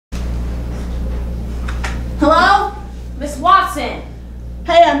Watson!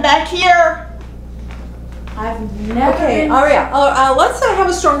 Hey, I'm back here. I've never Okay, been... Aria, let's have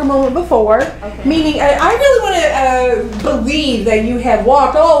a stronger moment before. Okay. Meaning, I really want to believe that you have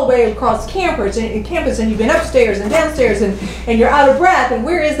walked all the way across campus and you've been upstairs and downstairs and you're out of breath. And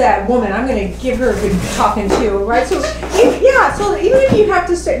where is that woman? I'm going to give her a good talking to, right? So, so even if you have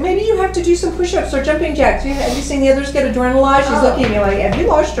to stay, maybe you have to do some push-ups or jumping jacks. Have you seen the others get adrenaline? She's looking at me like, have you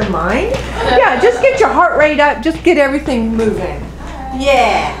lost your mind? Yeah, just get your heart rate up. Just get everything moving.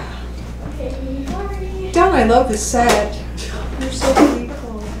 Yeah. Dawn, I love this set. You're so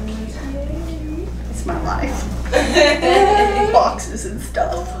beautiful. It's my life. Boxes and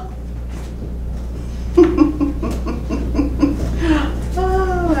stuff.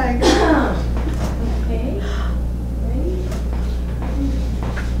 Oh my God. Okay. Ready?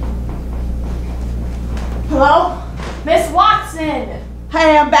 Hello? Miss Watson!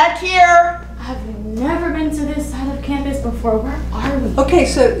 Hey, I'm back here. I've never been to this side of campus before. Where are we? Okay,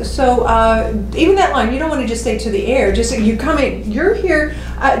 so even that line, you don't want to just say to the air. Just you come in. You're here.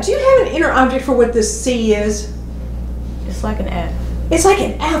 Do you have an inner object for what this C is? It's like an F. It's like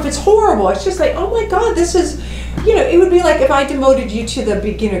an F. It's horrible. It's just like, oh my God, this is. You know, it would be like if I demoted you to the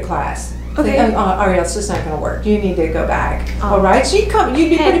beginner class. Okay. Ariel, it's just not going to work. You need to go back. All right. So you'd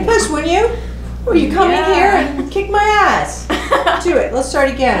be pretty pissed, wouldn't you? Well, you come in here and kick my ass. Do it. Let's start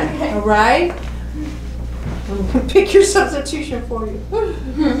again. Okay. All right. Pick your substitution for you.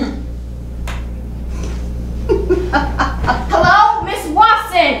 Hello, Miss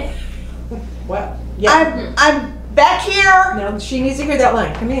Watson! Well, yeah. I'm back here. No, she needs to hear that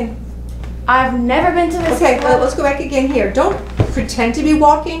line. Come in. I've never been to this Okay, let's go back again here. Don't pretend to be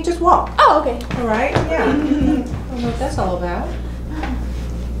walking. Just walk. Oh, okay. All right. Yeah. I don't know what that's all about.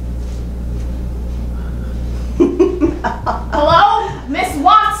 Hello, Miss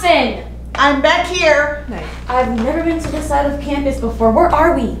Watson! I'm back here. Nice. I've never been to this side of campus before. Where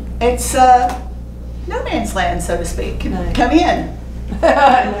are we? It's no man's land, so to speak. Nice. Come in.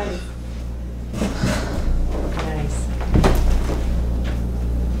 Nice. Nice.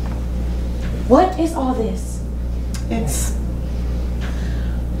 What is all this? It's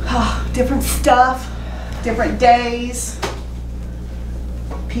different stuff, different days,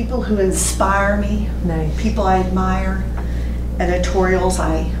 people who inspire me, Nice. people I admire, editorials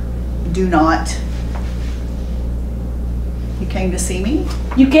I do not. You came to see me?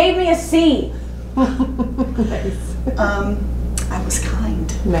 You gave me a C. Nice. I was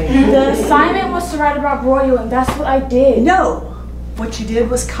kind. Nice. The assignment was to write about Royal, and that's what I did. No, what you did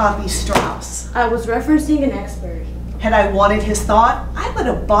was copy Strauss. I was referencing an expert. Had I wanted his thought, I would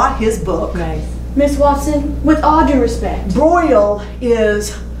have bought his book. Nice. Miss Watson, with all due respect. Broyle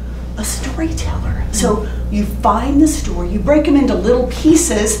is a storyteller. So you find the story, you break them into little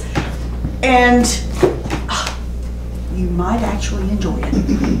pieces, and you might actually enjoy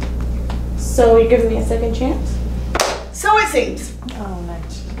it. So you're giving me a second chance? So it seems. Oh,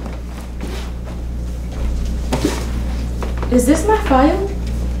 nice. Is this my file?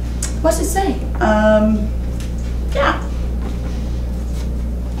 What's it say? Yeah.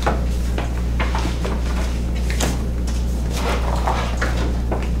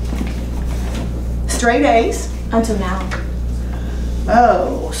 Straight A's. Until now.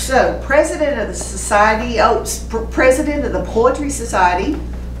 Oh, so president of the society, president of the Poetry Society,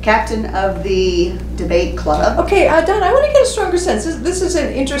 captain of the debate club. Okay, Dawn, I want to get a stronger sense. This is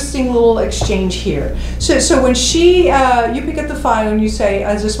an interesting little exchange here. So when she, you pick up the file and you say,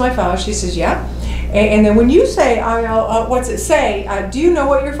 is this my file? She says, yeah. And then when you say, what's it say? Do you know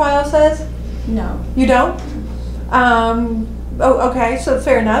what your file says? No. You don't? Oh, okay, so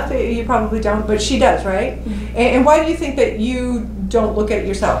fair enough. You probably don't, but she does, right? Mm-hmm. And why do you think that you don't look at it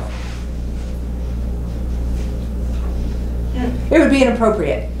yourself? It would be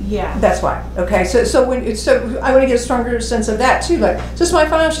inappropriate. Yeah. That's why. Okay. So I want to get a stronger sense of that too. Like, is this my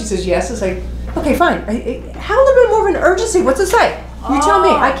file? She says yes. It's like, okay, fine. Have a little bit more of an urgency. What's it say? You tell me.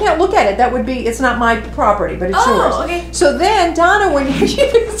 I can't look at it. That would be. It's not my property, but it's yours. Okay. So then, Donna, when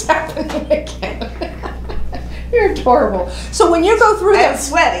it's happening again. You're adorable. So when you go through I'm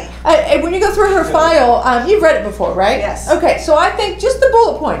sweaty. when you go through her file, you've read it before, right? Yes. Okay, so I think just the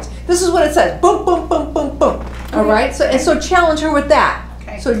bullet points. This is what it says. Boom, boom, boom, boom, boom. All right. So challenge her with that.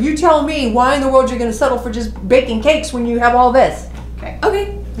 Okay. So you tell me why in the world you're going to settle for just baking cakes when you have all this. Okay.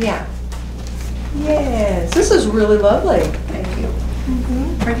 Okay. Yeah. Yes. This is really lovely. Thank you.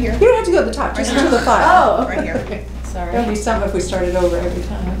 Right here. You don't have to go to the top. Just to the file. Oh. Right here. Sorry. That'd be something if we started over every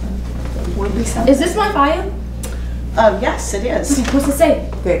time. Would be something. Is this my file? Yes, it is. Okay, what's it say?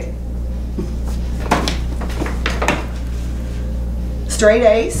 Good. Straight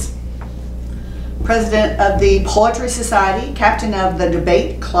A's. president of the Poetry Society, captain of the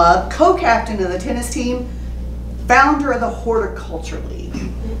debate club, co-captain of the tennis team, founder of the Horticulture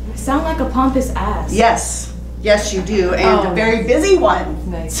League. I sound like a pompous ass. Yes, yes you do, and a very busy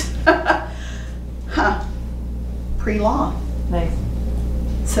one. Nice. Huh. Pre-law. Nice.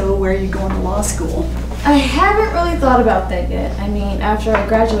 So where are you going to law school? I haven't really thought about that yet. I mean, after I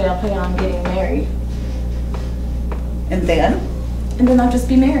graduate, I'll plan on getting married. And then? And then I'll just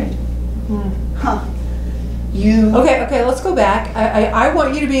be married. Huh. You... Okay, let's go back. I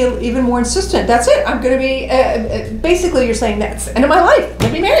want you to be even more insistent. That's it. I'm going to be, basically you're saying that's the end of my life. I'm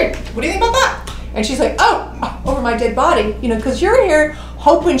going to be married. What do you think about that? And she's like, oh, over my dead body, you know, because you're in here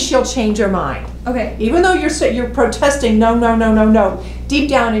hoping she'll change her mind. Okay. Even though you're protesting, no, deep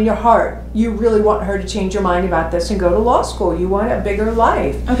down in your heart, you really want her to change your mind about this and go to law school. You want a bigger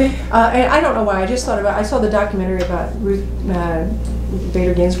life. Okay. And I don't know why, I saw the documentary about Ruth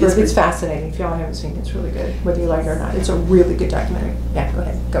Bader Ginsburg. It's fascinating. If y'all haven't seen it, it's really good, whether you like it or not. It's a really good documentary. Yeah, go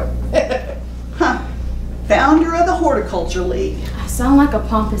ahead, go. Huh. Founder of the Horticulture League. I sound like a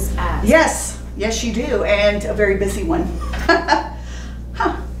pompous ass. Yes you do, and a very busy one.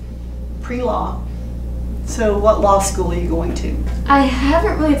 Huh. Pre-law. So what law school are you going to? I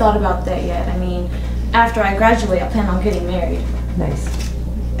haven't really thought about that yet. I mean, after I graduate, I plan on getting married. Nice.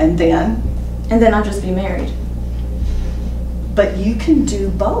 And then? And then I'll just be married. But you can do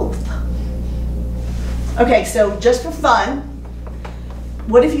both. Okay, so just for fun,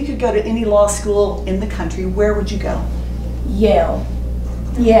 what if you could go to any law school in the country? Where would you go? Yale.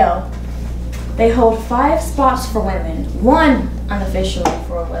 They hold 5 spots for women, 1 unofficially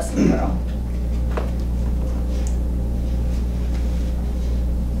for a Wesley girl.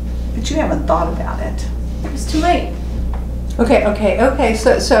 But you haven't thought about it. It's too late. Okay.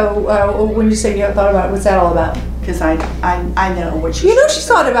 So when you say you haven't thought about it, what's that all about? Because I know what she's... You know she's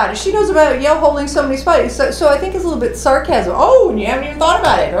thought about it. She knows about Yale holding so many spots. So I think it's a little bit sarcasm. Oh, and you haven't even thought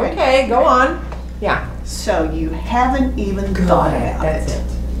about it. Okay, go on. Yeah. So you haven't even thought about That's it.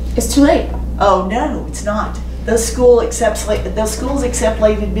 It's too late. Oh no, it's not. Those schools accept late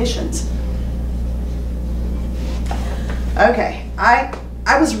admissions. Okay, I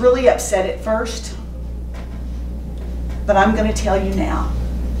was really upset at first, but I'm going to tell you now.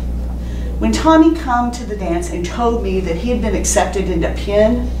 When Tommy come to the dance and told me that he had been accepted into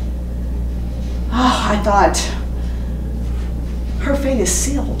Penn, I thought, her fate is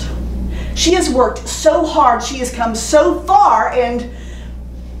sealed. She has worked so hard, she has come so far, and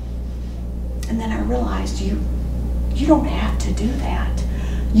then I realized you don't have to do that.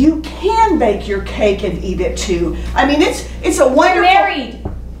 You can bake your cake and eat it too. I mean, it's a wonderful... We're married.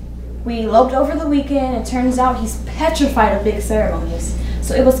 We eloped over the weekend. It turns out he's petrified of big ceremonies.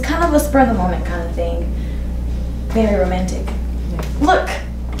 So it was kind of a spur of the moment kind of thing. Very romantic. Look.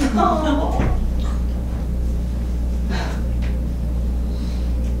 Oh.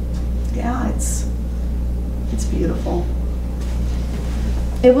 Yeah, it's beautiful.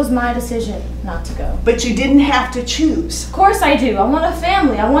 It was my decision not to go. But you didn't have to choose. Of course I do. I want a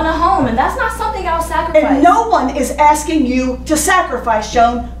family. I want a home. And that's not something I'll sacrifice. And no one is asking you to sacrifice,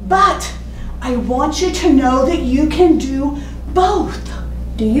 Joan, but I want you to know that you can do both.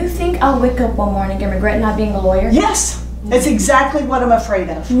 Do you think I'll wake up one morning and regret not being a lawyer? Yes, that's exactly what I'm afraid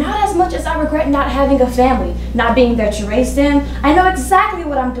of. Not as much as I regret not having a family, not being there to raise them. I know exactly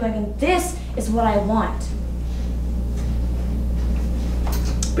what I'm doing, and this is what I want.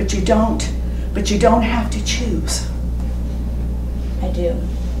 But you don't have to choose. I do.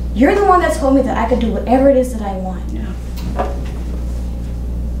 You're the one that told me that I could do whatever it is that I want. Yeah.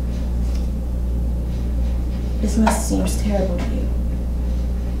 This must seem terrible to you.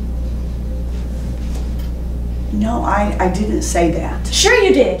 No, I didn't say that. Sure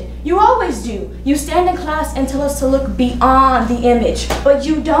you did. You always do. You stand in class and tell us to look beyond the image, but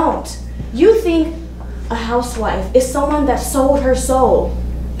you don't. You think a housewife is someone that sold her soul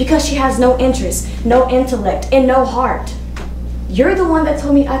because she has no interest, no intellect, and no heart. You're the one that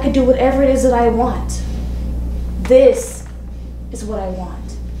told me I could do whatever it is that I want. This is what I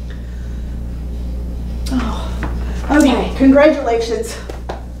want. Oh, okay. Congratulations.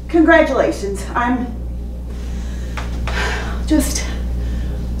 Congratulations. I'm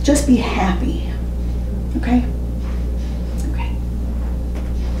just be happy. Okay? Okay.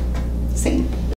 See?